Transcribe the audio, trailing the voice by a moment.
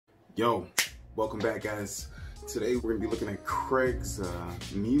Yo, welcome back, guys. Today we're gonna be looking at Craig's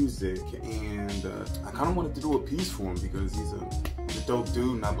music, and I kind of wanted to do a piece for him because he's a dope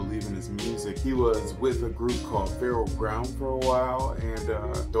dude and I believe in his music. He was with a group called Feral Ground for a while,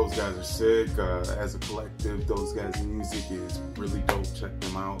 and those guys are sick. As a collective, those guys' music is really dope. Check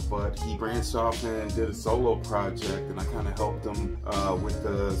them out. But he branched off and did a solo project, and I kind of helped him with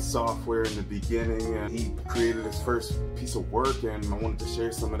the software in the beginning. And he created his first piece of work, and I wanted to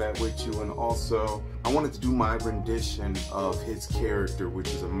share some of that with you. And also, I wanted to do my rendition of his character, which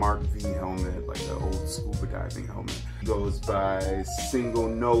is a Mark V helmet, like an old scuba diving helmet. He goes by Single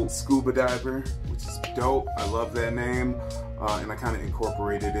Note Scuba Diver, which is dope. I love that name. And I kind of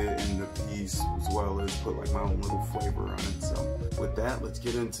incorporated it in the piece as well as put like my own little flavor on it. So with that, let's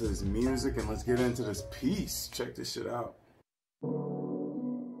get into his music and let's get into this piece. Check this shit out.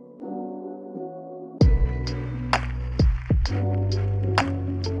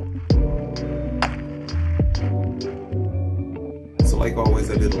 So like always,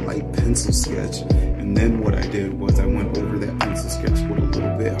 I did a light pencil sketch, and then what I did was I went over that pencil sketch with a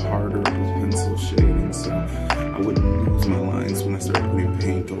little bit harder with pencil shading, so I wouldn't lose my lines when I started putting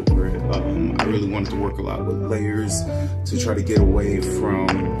paint over it. I really wanted to work a lot with layers to try to get away from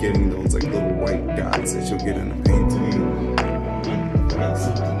getting those like little white dots that you'll get in a painting. I got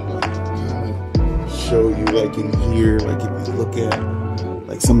something to like kind of show you, like in here, like if you look at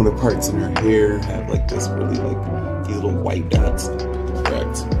like some of the parts in her hair have like this really like these little white dots.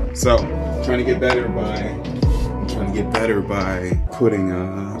 Correct. So I'm trying to get better by putting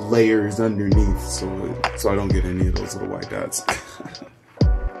layers underneath so I don't get any of those little white dots.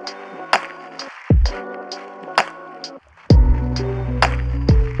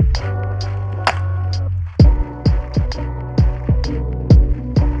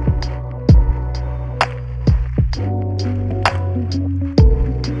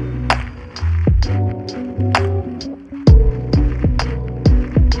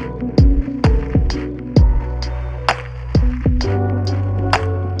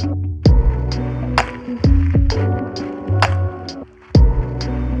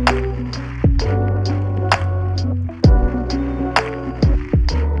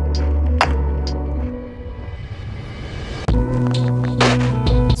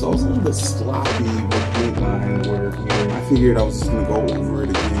 Sloppy with paint line work here. I figured I was just gonna go over it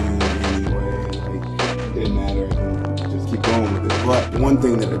again anyway. Like, didn't matter. I can just keep going with it. But one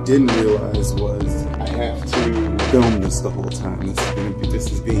thing that I didn't realize was I have to film this the whole time. This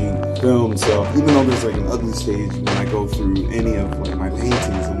is being filmed. So even though there's like an ugly stage when I go through any of like my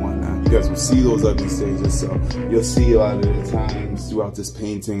paintings and whatnot, you guys will see those ugly stages. So you'll see a lot of the times throughout this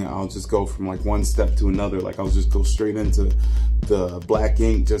painting, I'll just go from like one step to another. Like I'll just go straight into the black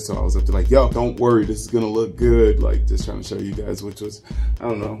ink just so I was up to like, yo, don't worry, this is gonna look good. Like just trying to show you guys, which was, I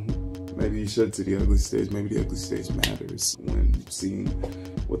don't know, maybe you should see the ugly stage. Maybe the ugly stage matters when seeing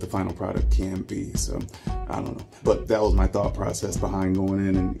what the final product can be. So I don't know, but that was my thought process behind going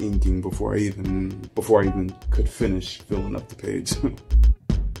in and inking before I even could finish filling up the page.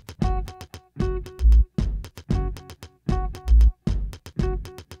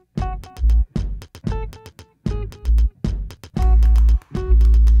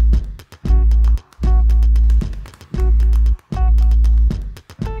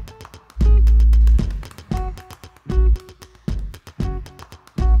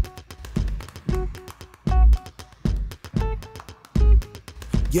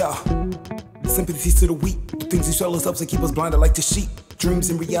 Yeah, sympathy to the weak. The things he swell us up to keep us blinded like the sheep. Dreams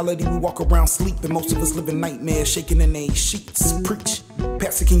and reality, we walk around sleep, and most of us live in nightmares, shaking in their sheets. Preach,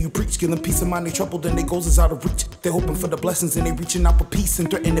 Pastor, can you preach? Give them peace of mind, they troubled and their goals is out of reach. They're hoping for the blessings and they reaching out for peace, and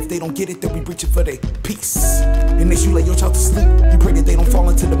threaten if they don't get it, they'll be reaching for their peace. And as you lay your child to sleep, you pray that they don't fall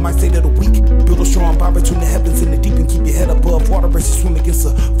into the mind state of the weak. Build a strong bond between the heavens and the deep, and keep your head above water as you swim against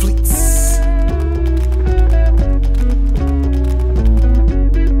the fleets.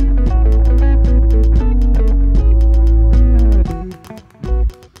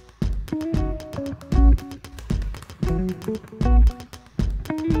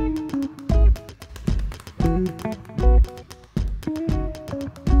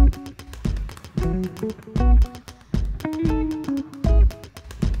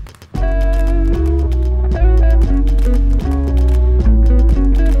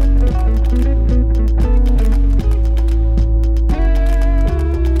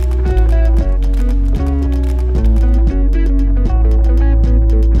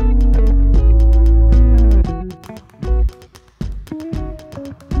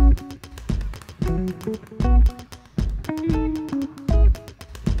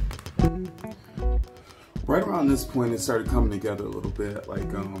 point, it started coming together a little bit.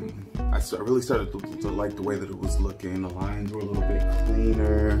 Like, I really started to like the way that it was looking. The lines were a little bit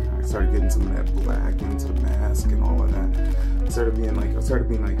cleaner. I started getting some of that black into the mask and all of that. I started being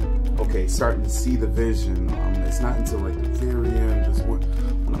like, okay, starting to see the vision. It's not until like the very end, just when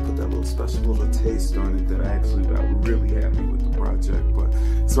I put that little special little taste on it, that I actually got really happy with the project. But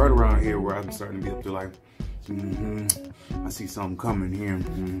it's right around here where I'm starting to get to like, I see something coming here.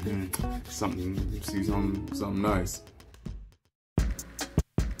 Something nice.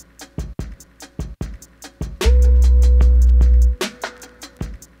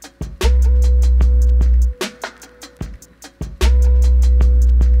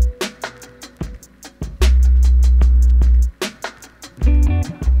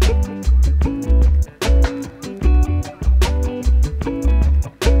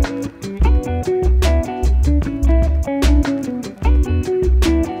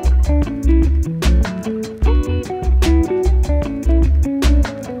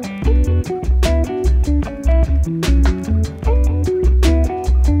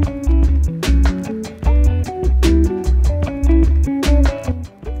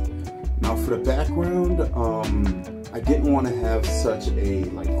 I didn't want to have such a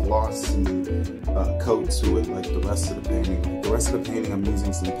like glossy coat to it like the rest of the painting. Like the rest of the painting, I'm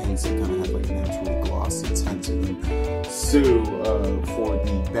using some paints that kind of have like a natural glossy tint to them. So for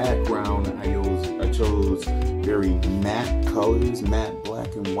the background, I chose very matte colors, matte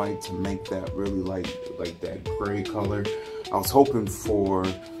black and white, to make that really like that gray color. I was hoping for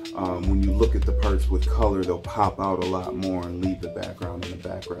when you look at the parts with color, they'll pop out a lot more and leave the background in the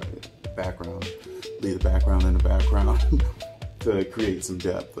background. Leave the background in the background to create some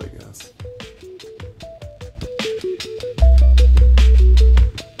depth, I guess.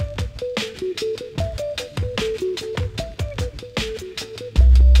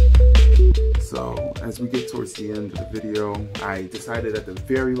 So as we get towards the end of the video, I decided at the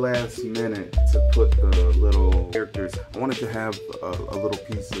very last minute to put the little characters. I wanted to have a little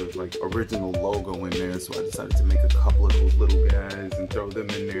piece of like original logo in there, so I decided to make a couple of those little guys and throw them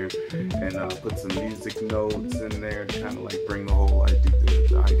in there, and put some music notes in there to kind of like bring the whole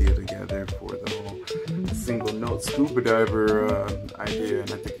idea together for the whole single Note Scuba Diver idea,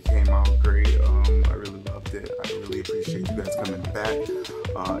 and I think it came out great. I really loved it. I really appreciate you guys coming back.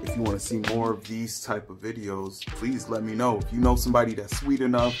 If you want to see more of these type of videos, please let me know. If you know somebody that's sweet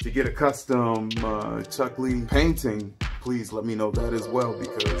enough to get a custom Chuck Lee painting, please let me know that as well,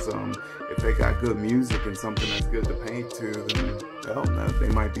 because if they got good music and something that's good to paint to, then hell, they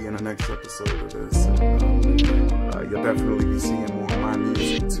might be in the next episode of this. And, you'll definitely be seeing more of my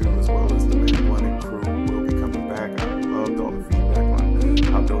music too.